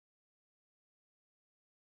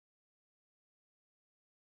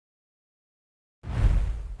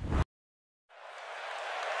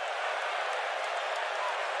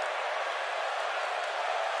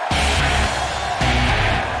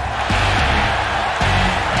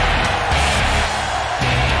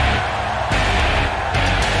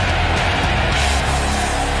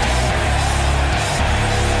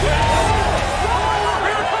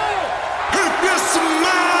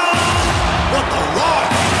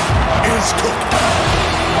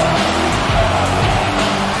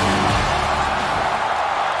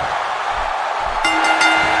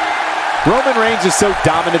Roman Reigns is so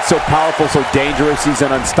dominant, so powerful, so dangerous. He's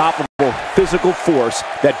an unstoppable physical force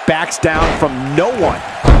that backs down from no one.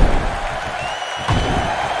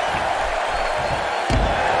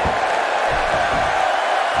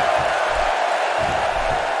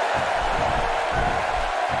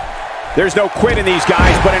 There's no quit in these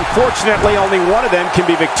guys, but unfortunately only one of them can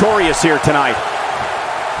be victorious here tonight.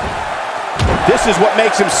 This is what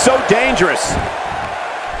makes him so dangerous.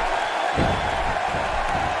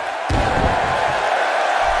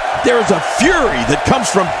 There is a fury that comes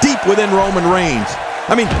from deep within Roman Reigns.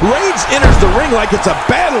 I mean, Reigns enters the ring like it's a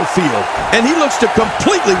battlefield, and he looks to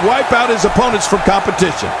completely wipe out his opponents from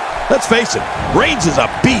competition. Let's face it, Reigns is a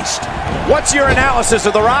beast. What's your analysis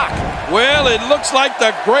of The Rock? Well, it looks like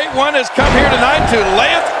the Great One has come here tonight to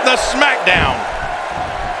lay the smackdown.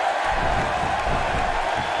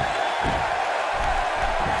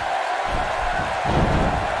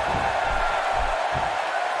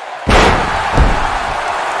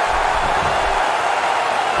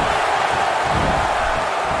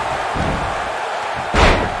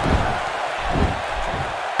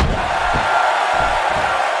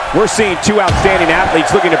 We're seeing two outstanding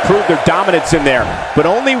athletes looking to prove their dominance in there, but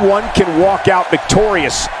only one can walk out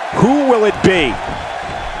victorious. Who will it be?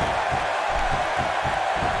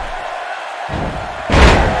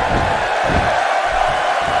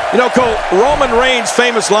 You know, Cole, Roman Reigns'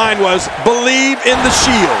 famous line was, "Believe in the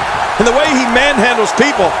Shield." And the way he manhandles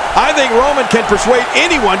people, I think Roman can persuade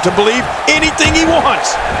anyone to believe anything he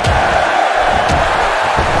wants.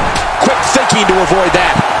 Quick thinking to avoid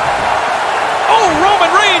that. Oh,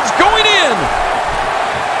 Roman Reigns going in.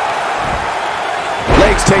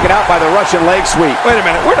 Legs taken out by the Russian leg sweep. Wait a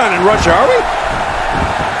minute, we're not in Russia, are we?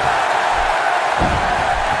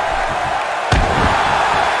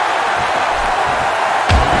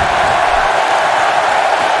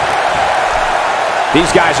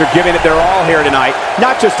 These guys are giving it their all here tonight,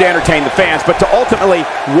 not just to entertain the fans, but to ultimately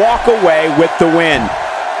walk away with the win.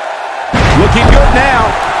 Looking good now.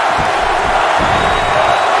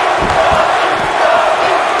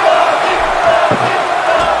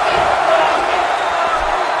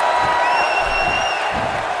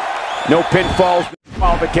 No pinfalls, no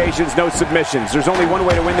qualifications, no submissions. There's only one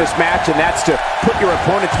way to win this match, and that's to put your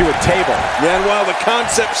opponent through a table. Yeah, and while the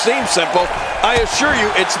concept seems simple, I assure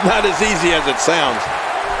you it's not as easy as it sounds.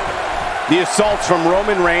 The assaults from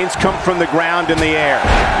Roman Reigns come from the ground in the air.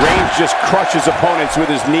 Reigns just crushes opponents with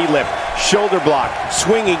his knee lift, shoulder block,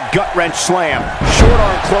 swinging gut-wrench slam, short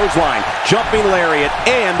arm clothesline, jumping lariat,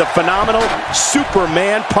 and the phenomenal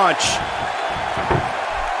Superman punch.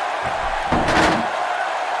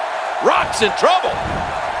 Rock's in trouble.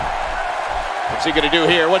 What's he going to do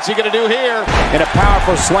here? What's he going to do here? And a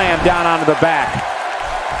powerful slam down onto the back.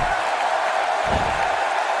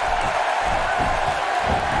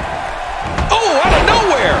 Oh, out of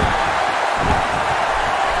nowhere.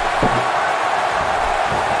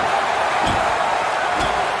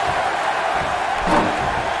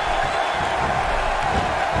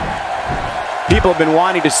 People have been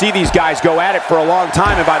wanting to see these guys go at it for a long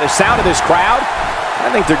time, and by the sound of this crowd, I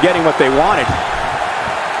think they're getting what they wanted.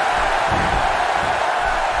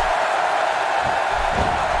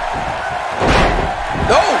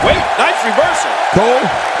 Oh, wait, nice reversal. Cole,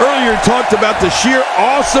 earlier talked about the sheer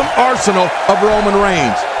awesome arsenal of Roman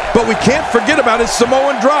Reigns. But we can't forget about his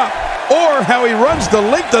Samoan drop, or how he runs the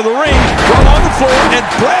length of the ring while on the floor and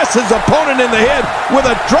blasts his opponent in the head with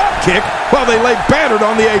a drop kick while they lay battered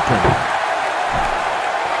on the apron.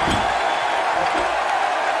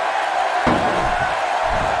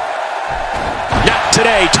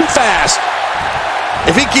 Today, too fast.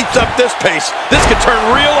 If he keeps up this pace, this could turn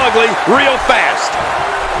real ugly real fast.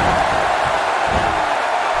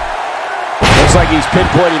 Looks like he's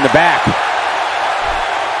pinpointing the back.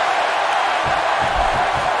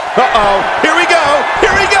 Uh-oh, here we go,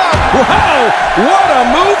 here we go. Wow, what a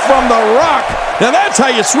move from The Rock. Now that's how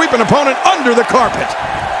you sweep an opponent under the carpet.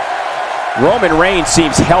 Roman Reigns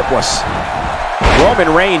seems helpless.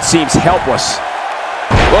 Roman Reigns seems helpless.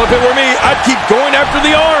 Well, if it were me, I'd keep going after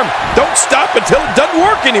the arm. Don't stop until it doesn't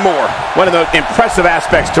work anymore. One of the impressive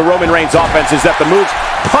aspects to Roman Reigns' offense is that the moves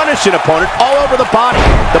punish an opponent all over the body.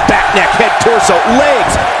 The back, neck, head, torso,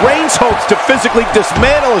 legs. Reigns hopes to physically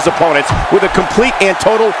dismantle his opponents with a complete and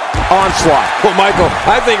total onslaught. Well, Michael,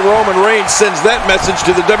 I think Roman Reigns sends that message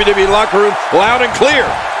to the WWE locker room loud and clear.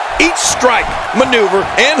 Each strike, maneuver,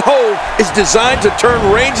 and hold is designed to turn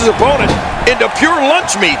Reigns' opponent into pure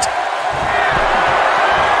lunch meat.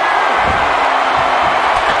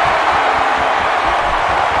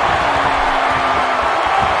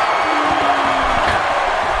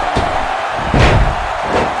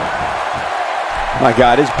 My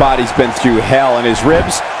God, his body's been through hell, and his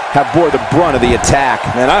ribs have bore the brunt of the attack.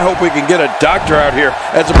 Man, I hope we can get a doctor out here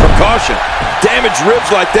as a precaution. Damaged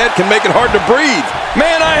ribs like that can make it hard to breathe.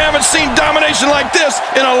 Man, I haven't seen domination like this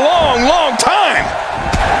in a long, long time.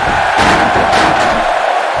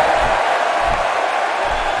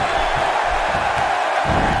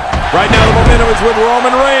 Right now, the momentum is with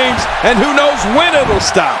Roman Reigns, and who knows when it'll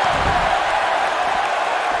stop.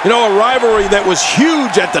 You know, a rivalry that was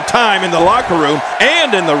huge at the time in the locker room and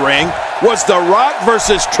in the ring was The Rock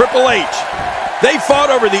versus Triple H. They fought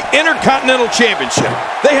over the Intercontinental Championship.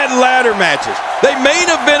 They had ladder matches. They main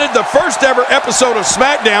evented the first ever episode of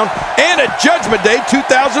SmackDown and at Judgment Day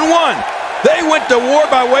 2001. They went to war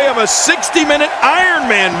by way of a 60-minute Iron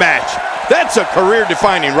Man match. That's a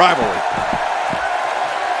career-defining rivalry.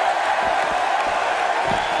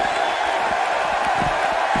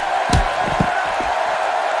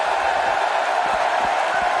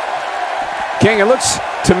 King, it looks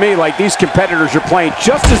to me like these competitors are playing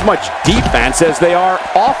just as much defense as they are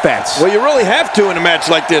offense. Well, you really have to in a match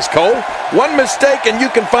like this, Cole. One mistake and you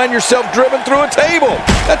can find yourself driven through a table.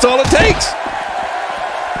 That's all it takes.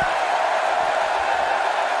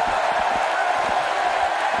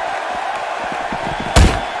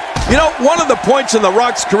 You know, one of the points in The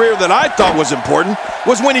Rock's career that I thought was important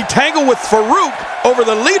was when he tangled with Farouk over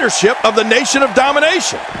the leadership of the Nation of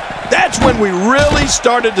Domination. That's when we really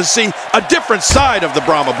started to see a different side of the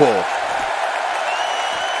Brahma Bull.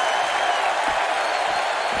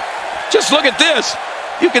 Just look at this.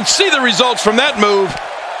 You can see the results from that move.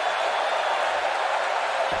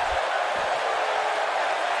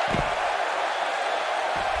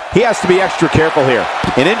 He has to be extra careful here.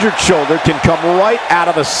 An injured shoulder can come right out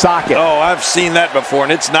of the socket. Oh, I've seen that before,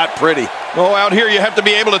 and it's not pretty. Oh, out here you have to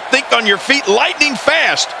be able to think on your feet lightning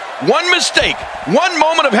fast. One mistake, one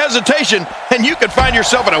moment of hesitation, and you could find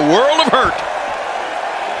yourself in a world of hurt.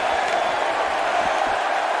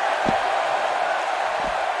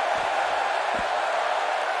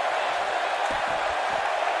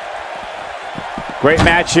 Great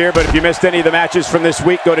match here, but if you missed any of the matches from this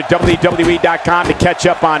week, go to WWE.com to catch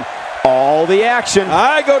up on all the action.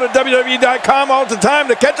 I go to WWE.com all the time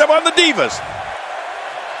to catch up on the Divas.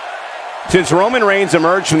 Since Roman Reigns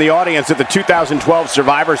emerged from the audience at the 2012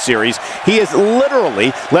 Survivor Series, he has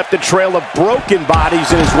literally left a trail of broken bodies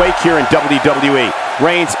in his wake here in WWE.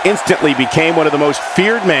 Reigns instantly became one of the most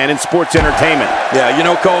feared men in sports entertainment. Yeah, you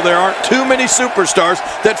know, Cole, there aren't too many superstars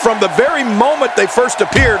that from the very moment they first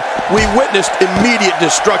appeared, we witnessed immediate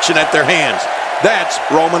destruction at their hands. That's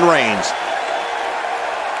Roman Reigns.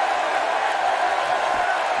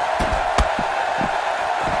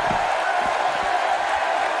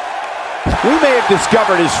 We may have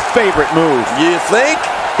discovered his favorite move. You think?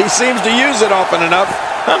 He seems to use it often enough.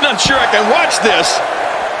 I'm not sure I can watch this.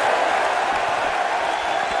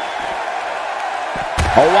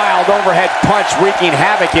 A wild overhead punch wreaking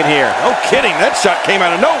havoc in here. No kidding, that shot came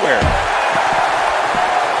out of nowhere.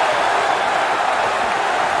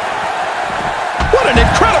 What an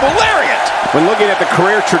incredible lariat! When looking at the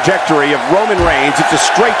career trajectory of Roman Reigns, it's a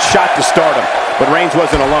straight shot to stardom. But Reigns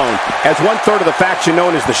wasn't alone. As one-third of the faction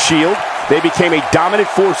known as The Shield, they became a dominant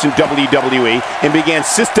force in WWE and began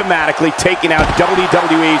systematically taking out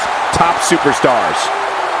WWE's top superstars.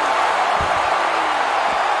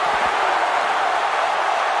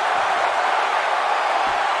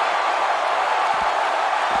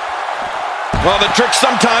 Well, the trick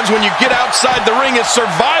sometimes when you get outside the ring is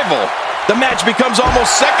survival. The match becomes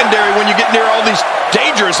almost secondary when you get near all these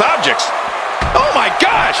dangerous objects. Oh my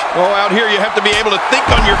gosh! Oh, out here you have to be able to think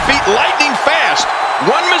on your feet lightning fast.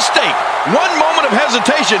 One mistake, one moment of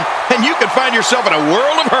hesitation, and you could find yourself in a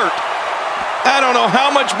world of hurt. I don't know how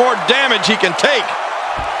much more damage he can take.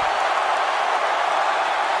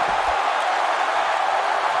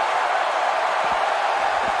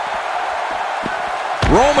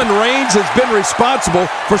 Roman Reigns has been responsible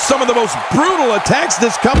for some of the most brutal attacks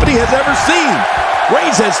this company has ever seen.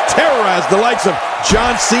 Reigns has terrorized the likes of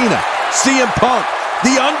John Cena, CM Punk,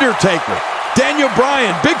 The Undertaker, Daniel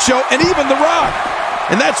Bryan, Big Show, and even The Rock.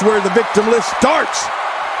 And that's where the victim list starts.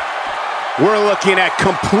 We're looking at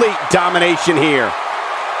complete domination here.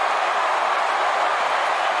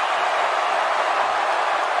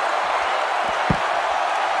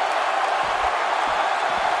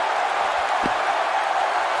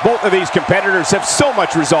 Both of these competitors have so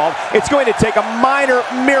much resolve, it's going to take a minor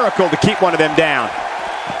miracle to keep one of them down.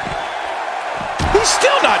 He's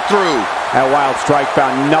still not through. That wild strike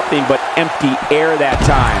found nothing but empty air that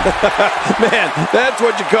time. Man, that's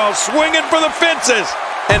what you call swinging for the fences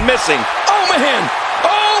and missing. Oh, man.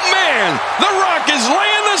 Oh, man, The Rock is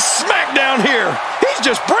laying the smackdown here. He's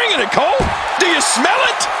just bringing it, Cole. Do you smell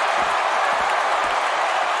it?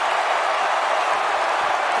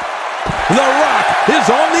 The Rock is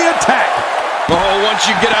on the attack. Oh, once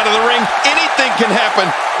you get out of the ring, anything can happen.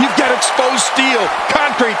 You've got exposed steel,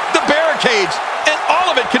 concrete, the barricades, and all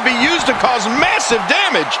of it can be used to cause massive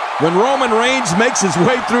damage. When Roman Reigns makes his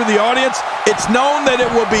way through the audience, it's known that it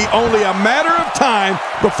will be only a matter of time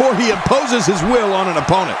before he imposes his will on an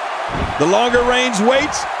opponent. The longer Reigns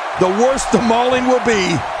waits, the worse the mauling will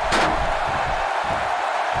be.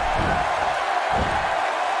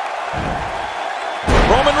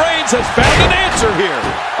 Roman Reigns has found an answer here.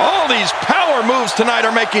 All these power moves tonight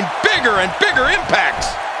are making bigger and bigger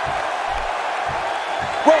impacts.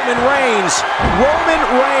 Roman Reigns. Roman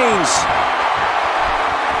Reigns.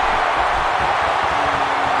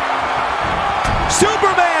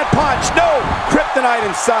 Superman punch. No. Kryptonite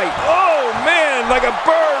in sight. Oh, man, like a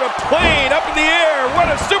bird, a plane up in the air.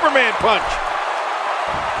 What a Superman punch.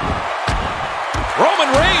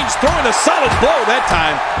 Roman Reigns throwing a solid blow that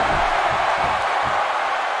time.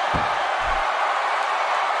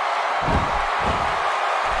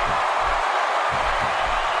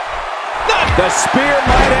 The spear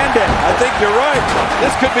might end it. I think you're right.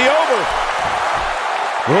 This could be over.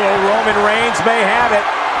 Oh, Roman Reigns may have it.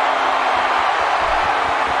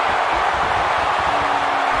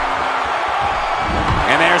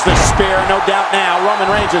 And there's the spear, no doubt now.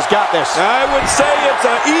 Roman Reigns has got this. I would say it's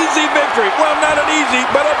an easy victory. Well, not an easy,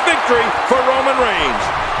 but a victory for Roman Reigns.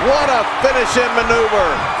 What a finishing maneuver.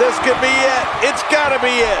 This could be it. It's got to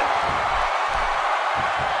be it.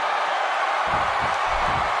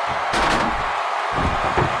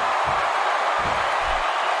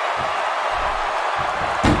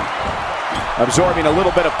 Absorbing a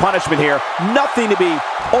little bit of punishment here. Nothing to be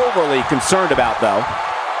overly concerned about, though.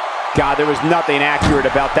 God, there was nothing accurate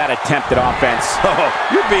about that attempted offense. Oh,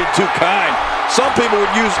 you're being too kind. Some people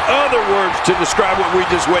would use other words to describe what we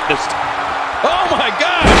just witnessed. Oh, my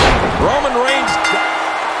gosh! Roman Reigns...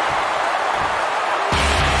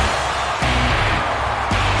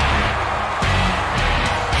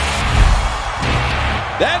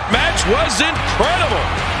 That match was incredible.